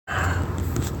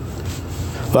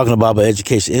Welcome to Bible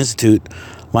Education Institute.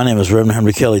 My name is Reverend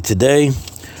Henry Kelly. Today,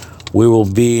 we will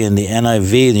be in the NIV,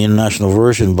 the International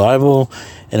Version Bible,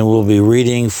 and we'll be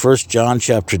reading 1 John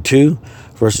chapter 2,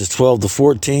 verses 12 to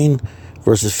 14,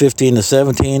 verses 15 to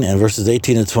 17, and verses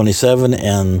 18 to 27.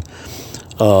 And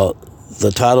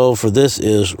the title for this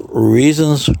is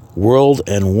Reasons, World,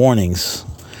 and Warnings.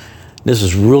 This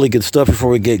is really good stuff. Before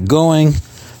we get going,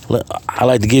 I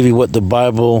like to give you what the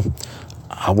Bible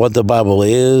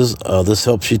is. This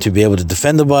helps you to be able to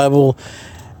defend the Bible,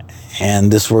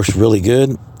 and this works really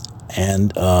good.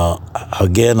 And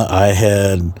again, I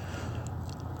had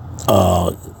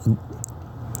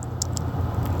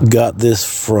got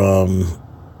this from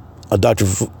Dr.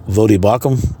 Voddie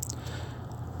Baucham.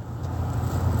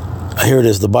 Here it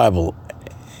is, the Bible,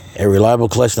 a reliable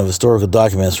collection of historical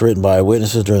documents written by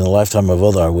eyewitnesses during the lifetime of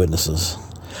other eyewitnesses.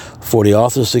 40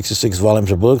 authors, 66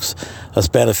 volumes of books, a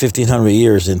span of 1,500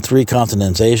 years in 3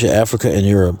 continents, Asia, Africa, and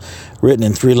Europe. Written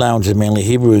in 3 languages, mainly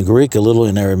Hebrew and Greek, a little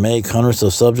in Aramaic, hundreds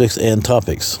of subjects and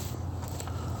topics.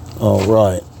 All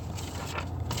right.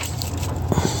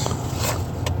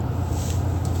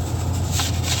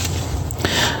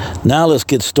 Now let's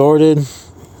get started,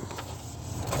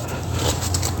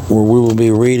 where we will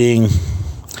be reading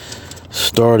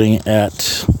starting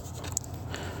at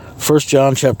 1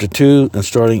 John chapter 2, and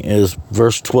starting is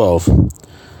verse 12.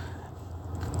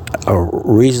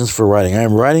 Reasons for writing. I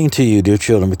am writing to you, dear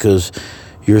children, because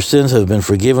your sins have been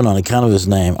forgiven on account of his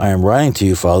name. I am writing to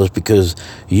you, fathers, because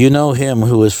you know him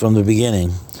who is from the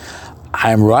beginning.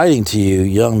 I am writing to you,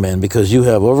 young men, because you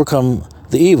have overcome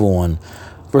the evil one.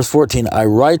 Verse 14, I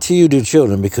write to you, dear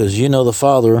children, because you know the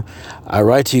Father. I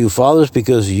write to you, fathers,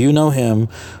 because you know him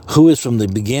who is from the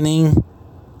beginning,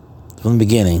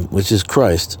 which is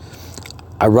Christ.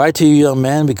 I write to you, young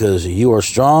men, because you are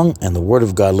strong, and the word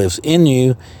of God lives in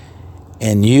you,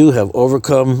 and you have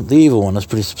overcome the evil one. That's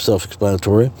pretty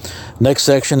self-explanatory. Next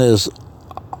section is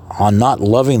on not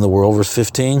loving the world, verse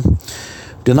 15.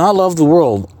 Do not love the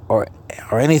world or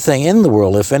anything in the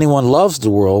world. If anyone loves the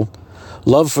world,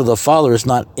 love for the Father is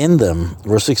not in them.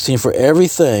 Verse 16, for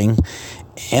everything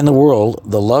in the world,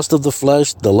 the lust of the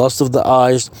flesh, the lust of the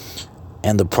eyes,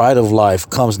 and the pride of life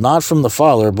comes not from the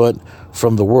Father, but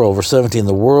from the world. Verse 17,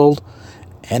 the world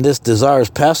and its desires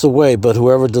pass away, but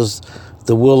whoever does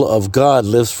the will of God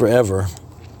lives forever.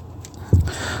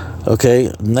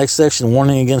 Okay, next section,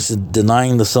 warning against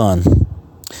denying the Son.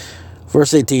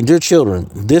 Verse 18, dear children,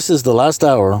 this is the last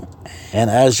hour,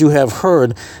 and as you have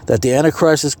heard that the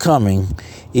Antichrist is coming,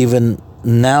 even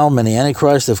now many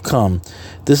Antichrists have come.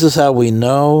 This is how we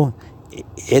know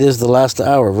it is the last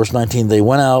hour. Verse 19, they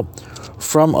went out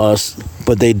from us,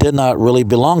 but they did not really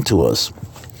belong to us.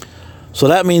 So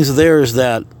that means there's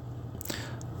that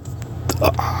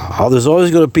there's always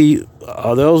going to be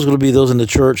those in the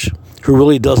church who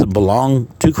really doesn't belong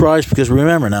to Christ, because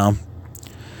remember now,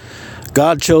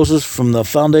 God chose us from the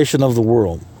foundation of the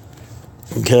world.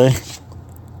 Okay?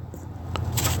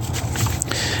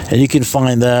 And you can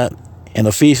find that in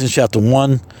Ephesians chapter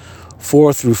 1,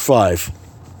 4 through 5.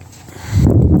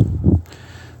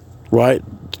 Right?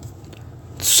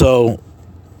 So,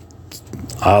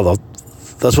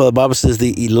 that's why the Bible says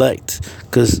the elect,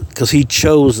 because he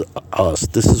chose us.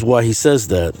 This is why he says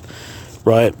that,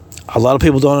 right? A lot of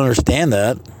people don't understand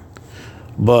that,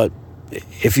 but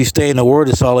if you stay in the Word,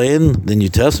 it's all in the New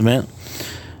Testament.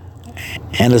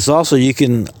 And it's also, you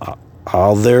can,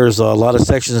 there's a lot of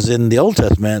sections in the Old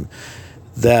Testament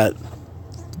that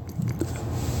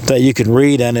you can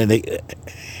read, and it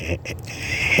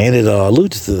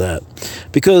alludes to that.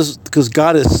 Because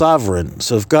God is sovereign.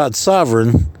 So if God's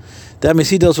sovereign, that means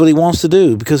he does what he wants to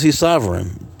do, because he's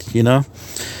sovereign, you know?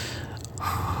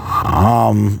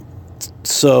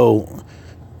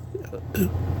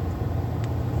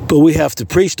 But we have to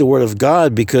preach the word of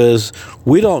God, because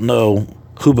we don't know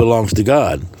who belongs to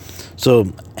God.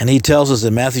 So, and he tells us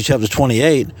in Matthew chapter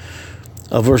 28,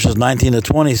 verses 19 to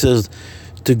 20, says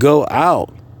to go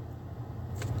out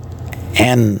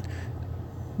and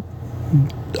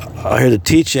I'm here to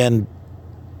teach and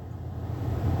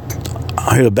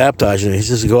I'm here to baptize. He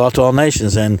says to go out to all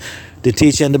nations and to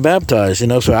teach and to baptize. You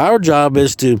know, so our job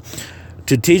is to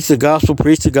teach the gospel,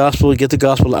 preach the gospel, get the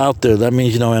gospel out there. That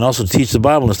means, you know, and also teach the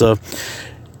Bible and stuff.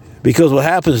 Because what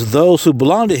happens, those who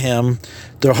belong to him,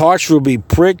 their hearts will be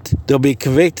pricked, they'll be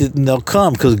convicted, and they'll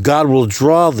come, because God will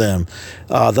draw them.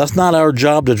 That's not our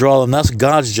job to draw them. That's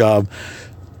God's job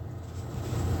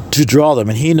to draw them.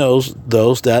 And he knows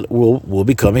those that will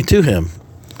be coming to him,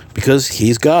 because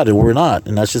he's God and we're not.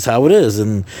 And that's just how it is.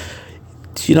 And,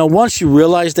 you know, once you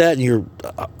realize that and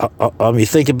you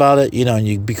think about it, you know, and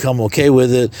you become okay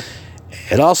with it,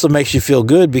 it also makes you feel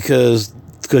good, because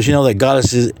because you know that God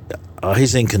is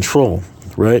He's in control,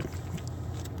 right?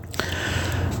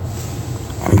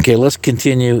 Okay, let's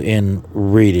continue in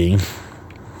reading.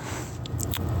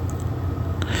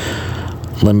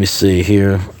 Let me see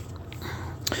here.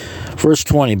 Verse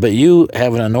 20, but you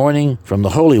have an anointing from the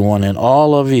Holy One, and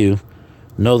all of you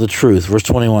know the truth. Verse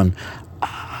 21,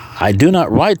 I do not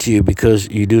write to you because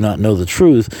you do not know the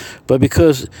truth, but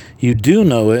because you do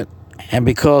know it, and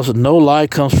because no lie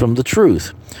comes from the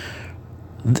truth.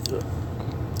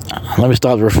 Let me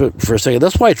stop for a second.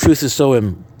 That's why truth is so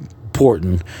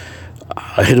important.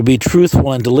 To be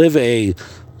truthful and to live a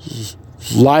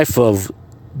life of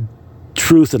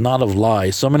truth and not of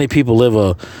lies. So many people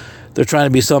they're trying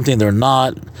to be something they're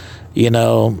not,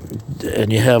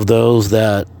 and you have those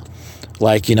that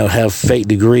have fake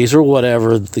degrees or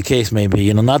whatever the case may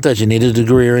be, not that you need a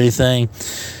degree or anything,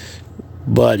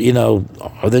 but,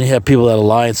 or then you have people that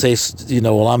lie and say,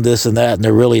 well, I'm this and that, and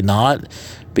they're really not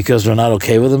because they're not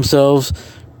okay with themselves,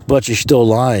 but you're still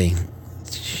lying,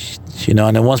 and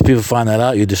then once people find that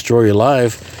out, you destroy your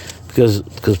life because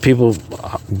people,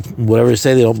 whatever you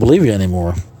say, they don't believe you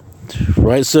anymore,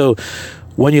 right? So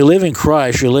when you live in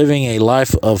Christ, you're living a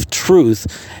life of truth.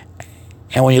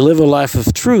 And when you live a life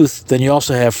of truth, then you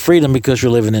also have freedom because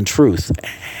you're living in truth.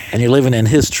 And you're living in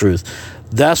His truth.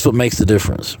 That's what makes the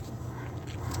difference.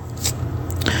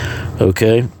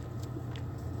 Okay?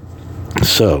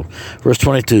 So, verse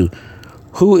 22.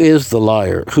 Who is the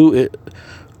liar?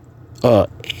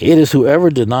 It is whoever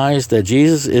denies that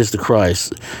Jesus is the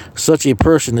Christ. Such a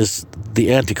person is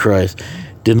the Antichrist,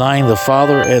 denying the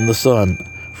Father and the Son.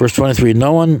 Verse 23,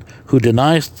 no one who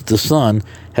denies the Son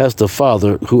has the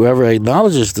Father. Whoever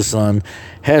acknowledges the Son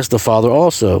has the Father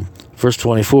also. Verse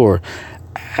 24,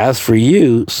 as for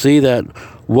you, see that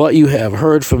what you have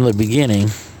heard from the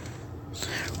beginning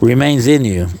remains in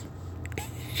you.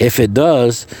 If it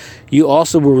does, you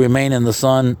also will remain in the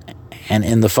Son and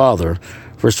in the Father.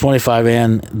 Verse 25,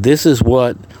 and this is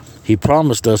what He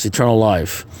promised us, eternal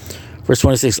life. Verse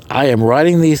 26, I am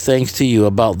writing these things to you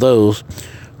about those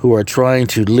who are trying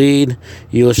to lead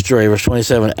you astray. Verse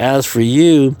 27, as for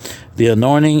you, the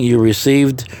anointing you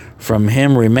received from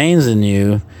Him remains in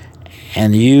you,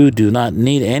 and you do not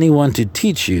need anyone to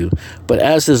teach you. But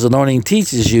as His anointing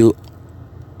teaches you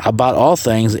about all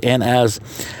things, and as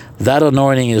that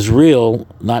anointing is real,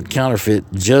 not counterfeit,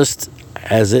 just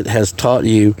as it has taught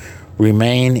you,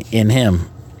 remain in Him.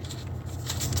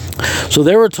 So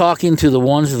they were talking to the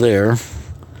ones there,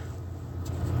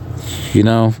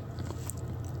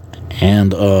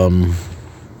 and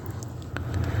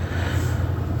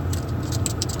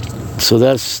so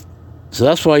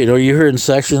that's why you hear in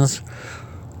sections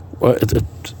like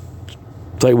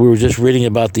we were just reading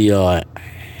about the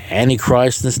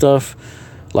Antichrist and stuff,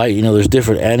 there's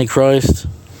different Antichrists,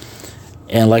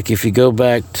 and if you go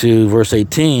back to verse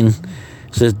 18,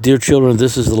 it says, dear children,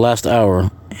 this is the last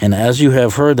hour, and as you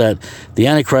have heard that the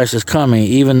Antichrist is coming,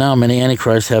 even now many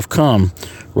Antichrists have come,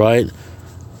 right?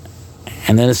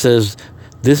 And then it says,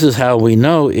 this is how we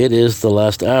know it is the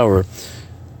last hour.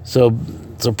 So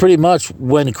pretty much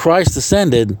when Christ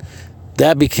ascended,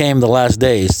 that became the last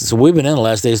days. So we've been in the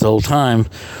last days the whole time.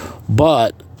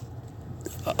 But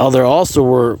there also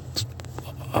were,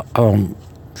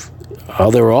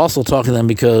 they were also talking to them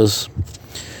because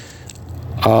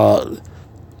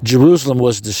Jerusalem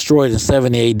was destroyed in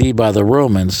 70 AD by the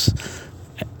Romans.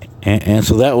 And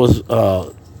so that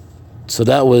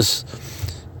was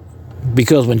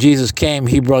because when Jesus came,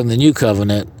 He brought the new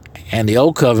covenant, and the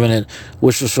old covenant,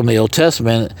 which was from the Old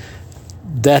Testament,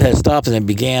 that had stopped, and it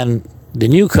began the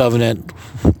new covenant,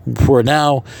 where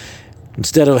now,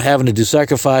 instead of having to do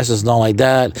sacrifices and all like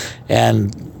that,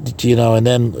 and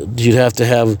then you'd have to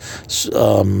have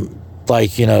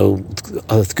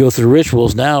go through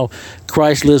rituals. Now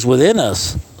Christ lives within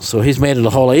us, so He's made it a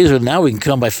whole easier. Now we can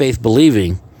come by faith,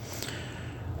 believing.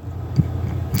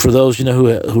 For those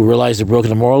who realize they've broken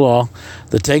the moral law,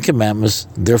 the Ten Commandments,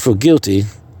 therefore guilty,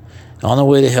 on their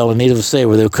way to hell in need of a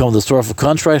Savior, they'll come with a sorrowful,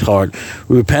 contrite heart,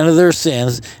 repent of their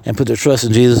sins, and put their trust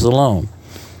in Jesus alone.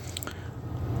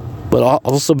 But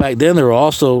also back then, they were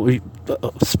also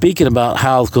speaking about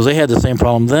how, because they had the same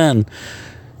problem then,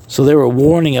 so they were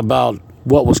warning about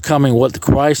what was coming,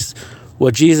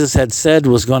 what Jesus had said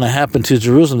was going to happen to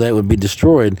Jerusalem, that it would be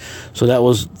destroyed. So that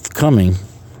was coming.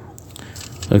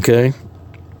 Okay.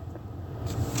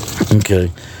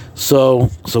 So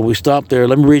we stopped there.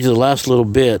 Let me read you the last little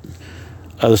bit.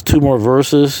 There's two more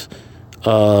verses,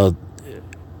 and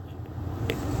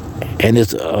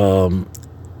it's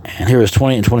and here is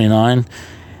 20 and 29,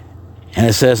 and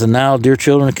it says, and now, dear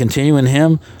children, continue in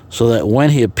Him, so that when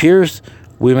He appears,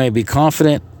 we may be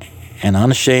confident and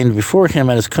unashamed before him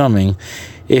at his coming.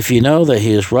 If you know that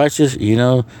he is righteous, you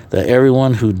know that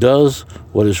everyone who does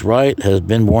what is right has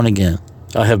been born again.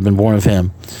 I have been born of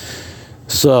him.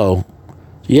 So,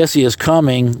 yes, he is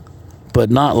coming, but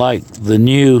not like the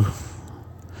new,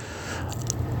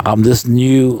 this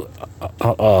new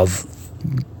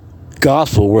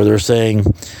gospel where they're saying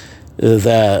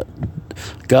that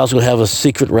God's going to have a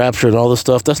secret rapture and all this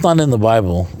stuff. That's not in the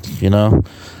Bible,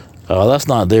 that's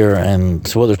not there. And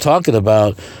so what they're talking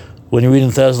about, when you read in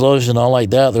Thessalonians and all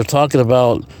like that, they're talking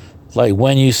about like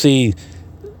when you see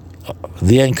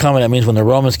the end coming. That means when the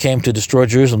Romans came to destroy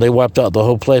Jerusalem, they wiped out the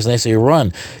whole place, and they say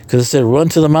run, because it said run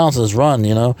to the mountains, run,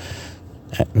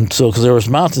 And so because there was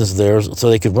mountains there, so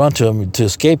they could run to them to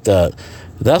escape that.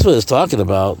 That's what it's talking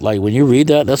about. Like when you read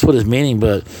that, that's what it's meaning.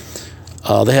 But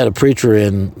they had a preacher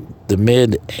in the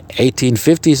mid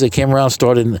 1850s that came around,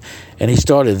 and he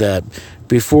started that.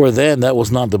 Before then, that was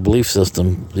not the belief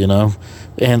system,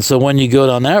 And so when you go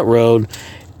down that road,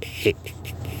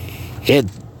 it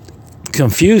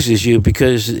confuses you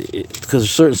because a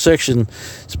certain section,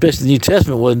 especially the New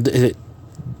Testament, it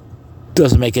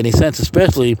doesn't make any sense,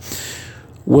 especially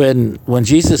when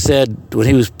Jesus said, when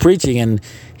he was preaching, and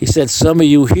he said, some of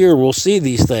you here will see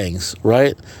these things,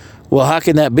 right? Well, how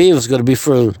can that be if it's going to be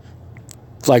for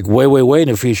like way, way, way in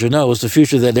the future? No, it's the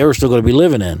future that they were still going to be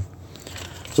living in.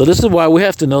 So this is why we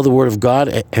have to know the Word of God,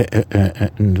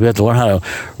 and we have to learn how to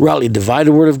rightly divide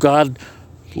the Word of God,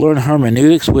 learn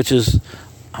hermeneutics, which is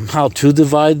how to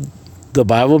divide the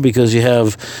Bible, because you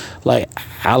have like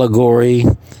allegory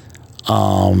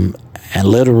and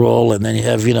literal, and then you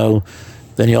have,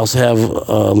 then you also have,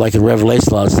 like in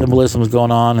Revelation, a lot of symbolism is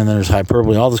going on, and then there's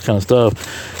hyperbole, all this kind of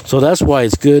stuff. So that's why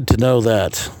it's good to know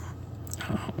that.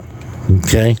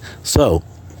 Okay, so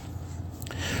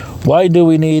why do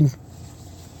we need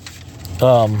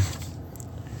a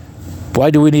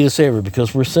Savior?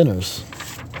 Because we're sinners.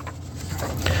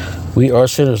 We are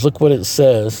sinners. Look what it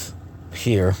says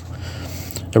here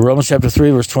in Romans chapter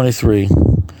 3, verse 23,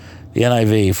 the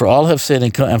NIV. For all have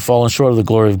sinned and fallen short of the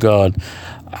glory of God.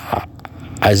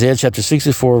 Isaiah chapter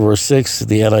 64, verse 6,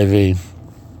 the NIV.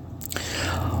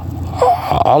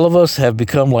 All of us have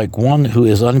become like one who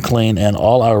is unclean, and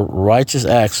all our righteous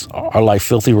acts are like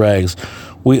filthy rags.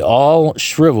 We all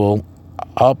shrivel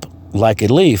up like a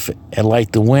leaf, and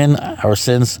like the wind, our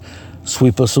sins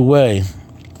sweep us away.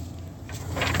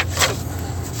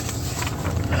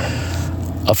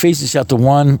 Ephesians chapter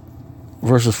 1,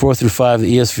 verses 4 through 5,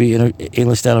 the ESV,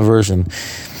 English Standard Version.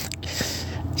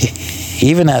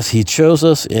 Even as he chose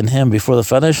us in him before the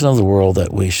foundation of the world,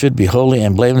 that we should be holy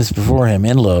and blameless before him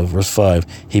in love. Verse 5,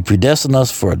 he predestined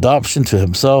us for adoption to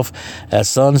himself as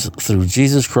sons through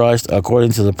Jesus Christ,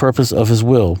 according to the purpose of his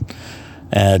will.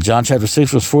 John chapter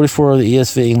 6, verse 44, the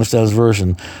ESV, English Standard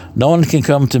Version. No one can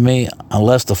come to me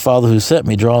unless the Father who sent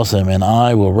me draws him, and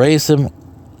I will raise him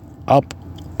up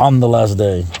on the last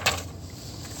day.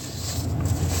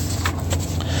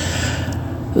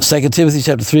 2 Timothy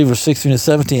chapter 3, verse 16 to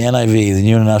 17, NIV, the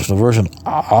New International Version.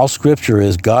 All scripture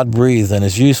is God-breathed and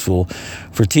is useful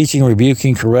for teaching,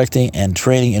 rebuking, correcting, and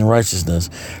training in righteousness.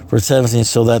 Verse 17,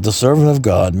 so that the servant of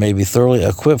God may be thoroughly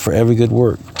equipped for every good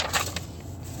work.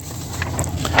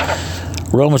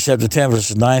 Romans chapter 10,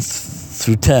 verses 9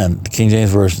 through 10, the King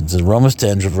James Version. It says Romans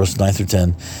 10, verses 9 through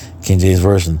 10, King James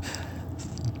Version.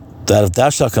 That if thou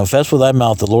shalt confess with thy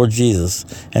mouth the Lord Jesus,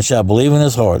 and shalt believe in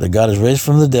his heart that God is raised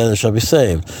from the dead, thou shalt be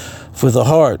saved. For with the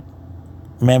heart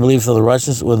man believes for the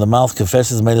righteous, when the mouth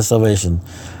confesses is made of salvation.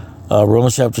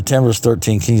 Romans chapter 10, verse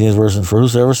 13, King James Version. For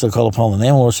whosoever shall call upon the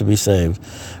name of the Lord shall be saved.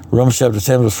 Romans chapter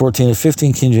 10, verse 14 to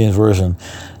 15, King James Version.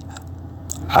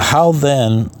 How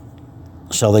then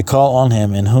shall they call on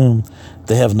him in whom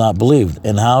they have not believed?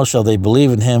 And how shall they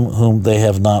believe in him whom they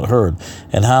have not heard?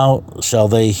 And how shall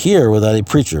they hear without a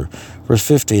preacher? Verse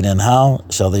 15, and how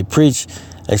shall they preach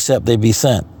except they be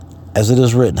sent? As it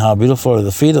is written, how beautiful are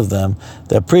the feet of them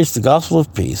that preach the gospel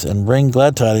of peace and bring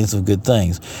glad tidings of good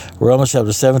things. Romans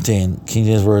chapter 17, King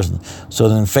James Version. So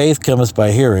then faith cometh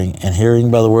by hearing, and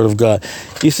hearing by the word of God.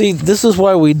 You see, this is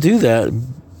why we do that,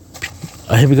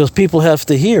 because people have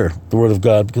to hear the word of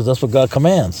God, because that's what God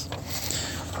commands.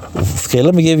 Okay,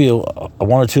 let me give you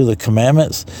one or two of the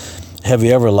commandments. Have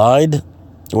you ever lied?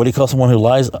 What do you call someone who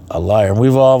lies? A liar. And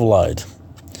we've all lied.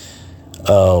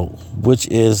 Which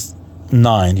is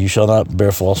 9. You shall not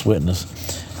bear false witness.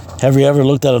 Have you ever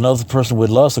looked at another person with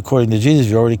lust? According to Jesus,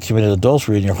 you already committed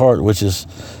adultery in your heart, which is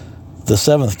the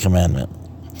 7th commandment.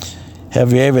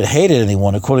 Have you ever hated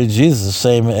anyone? According to Jesus, the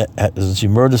same as you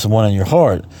murder someone in your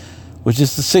heart, which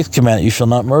is the 6th commandment. You shall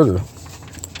not murder.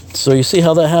 So you see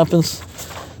how that happens?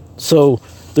 So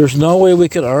There's no way we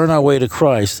can earn our way to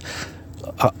Christ,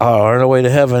 earn our way to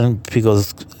heaven,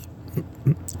 because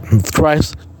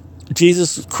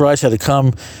Jesus Christ had to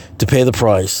come to pay the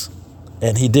price.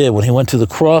 And he did. When he went to the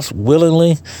cross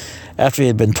willingly, after he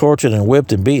had been tortured and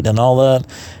whipped and beaten and all that,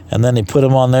 and then he put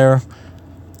him on there,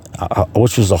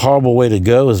 which was a horrible way to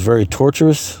go. It was very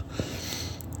torturous.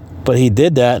 But he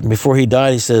did that, and before he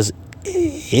died, he says,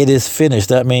 it is finished.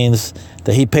 That means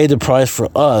that he paid the price for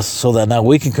us so that now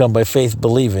we can come by faith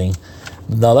believing.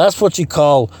 Now that's what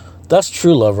that's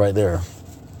true love right there.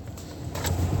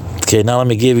 Okay, now let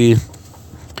me give you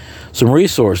some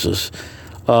resources.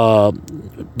 Dr.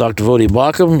 Voddie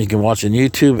Baucham, you can watch on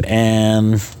YouTube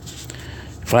and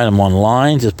find him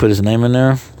online. Just put his name in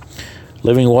there.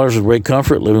 Living Waters of Great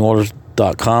Comfort,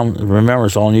 livingwaters.com. Remember,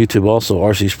 it's all on YouTube also.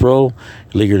 R.C. Sproul,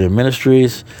 Leaguer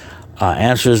Ministries.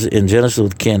 Answers in Genesis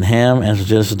with Ken Ham,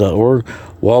 answersgenesis.org.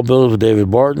 Wall Builders with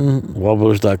David Barton,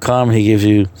 wallbuilders.com. He gives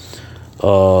you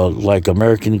like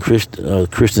American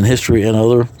Christian history and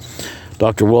other.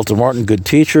 Dr. Walter Martin, good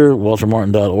teacher,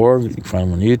 waltermartin.org. You can find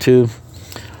him on YouTube.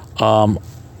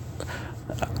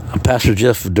 Pastor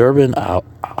Jeff Durbin,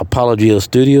 Apologia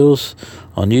Studios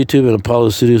on YouTube and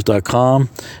apologiastudios.com.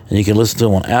 And you can listen to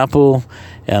him on Apple.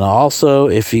 And also,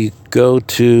 if you go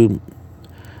to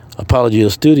Apologia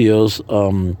Studios,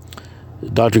 Dr.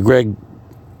 Greg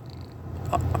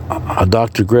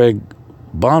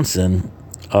Bonson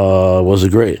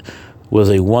was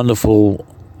a wonderful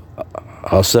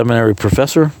seminary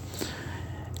professor,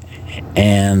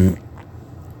 and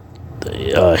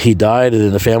he died, and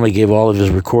then the family gave all of his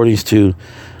recordings to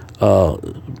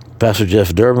Pastor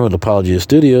Jeff Durbin with Apologia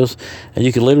Studios, and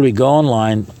you can literally go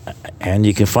online and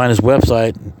you can find his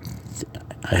website.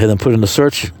 I had them put in the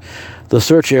search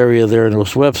area there in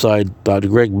this website, Dr.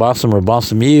 Greg Bonson or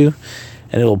Bonson U,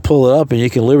 and it'll pull it up, and you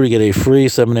can literally get a free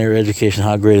seminary education.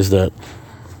 How great is that?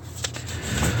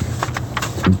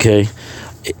 Okay.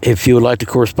 If you would like to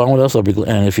correspond with us,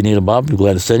 and if you need a Bible, I'll be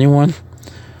glad to send you one.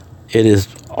 It is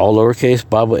all lowercase,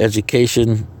 Bible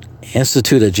Education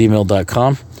Institute at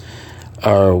gmail.com.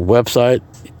 Our website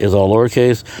is all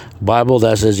lowercase,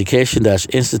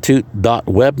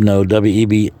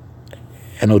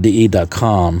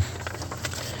 Bible-education-institute.webnode.com.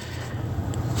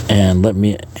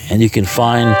 And you can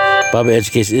find Bible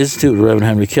Education Institute with Reverend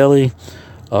Henry Kelly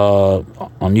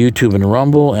on YouTube and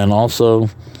Rumble, and also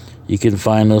you can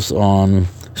find us on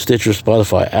Stitcher,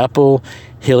 Spotify, Apple,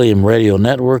 Helium Radio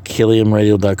Network,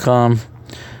 heliumradio.com,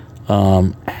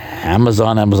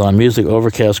 Amazon Music,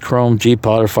 Overcast, Chrome,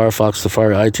 G-Podder, Firefox,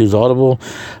 Safari, iTunes, Audible,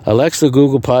 Alexa,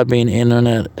 Google, Podbean,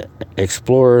 Internet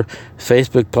Explorer,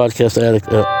 Facebook, Podcast Addict,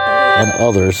 and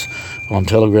others on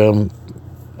Telegram,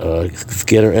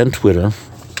 Getter, and Twitter.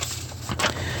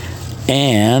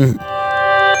 And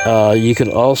you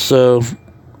can also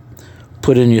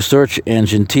put in your search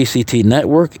engine TCT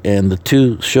Network, and the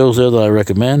two shows there that I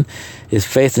recommend is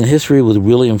Faith and History with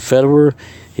William Federer.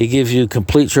 He gives you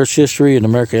complete church history in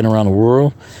America and around the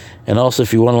world. And also,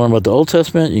 if you want to learn about the Old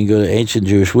Testament, you can go to Ancient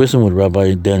Jewish Wisdom with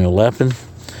Rabbi Daniel Lapin.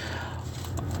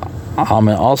 And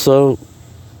also,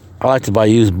 I like to buy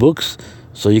used books,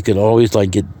 so you can always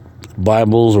get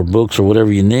Bibles or books or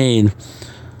whatever you need.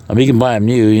 I mean, you can buy them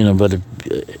new, but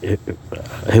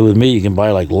with me, you can buy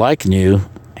like new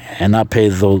and not pay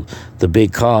the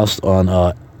big cost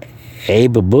on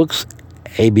Abe Books,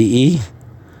 ABE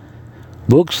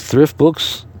Books, Thrift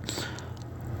Books,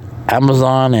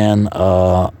 Amazon, and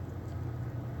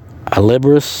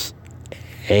Alibris,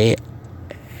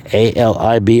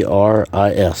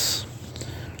 Alibris.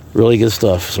 Really good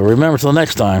stuff. So remember, till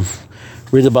next time,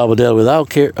 read the Bible daily without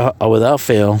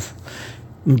fail.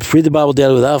 Read the Bible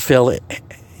daily without fail,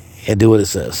 and do what it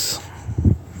says.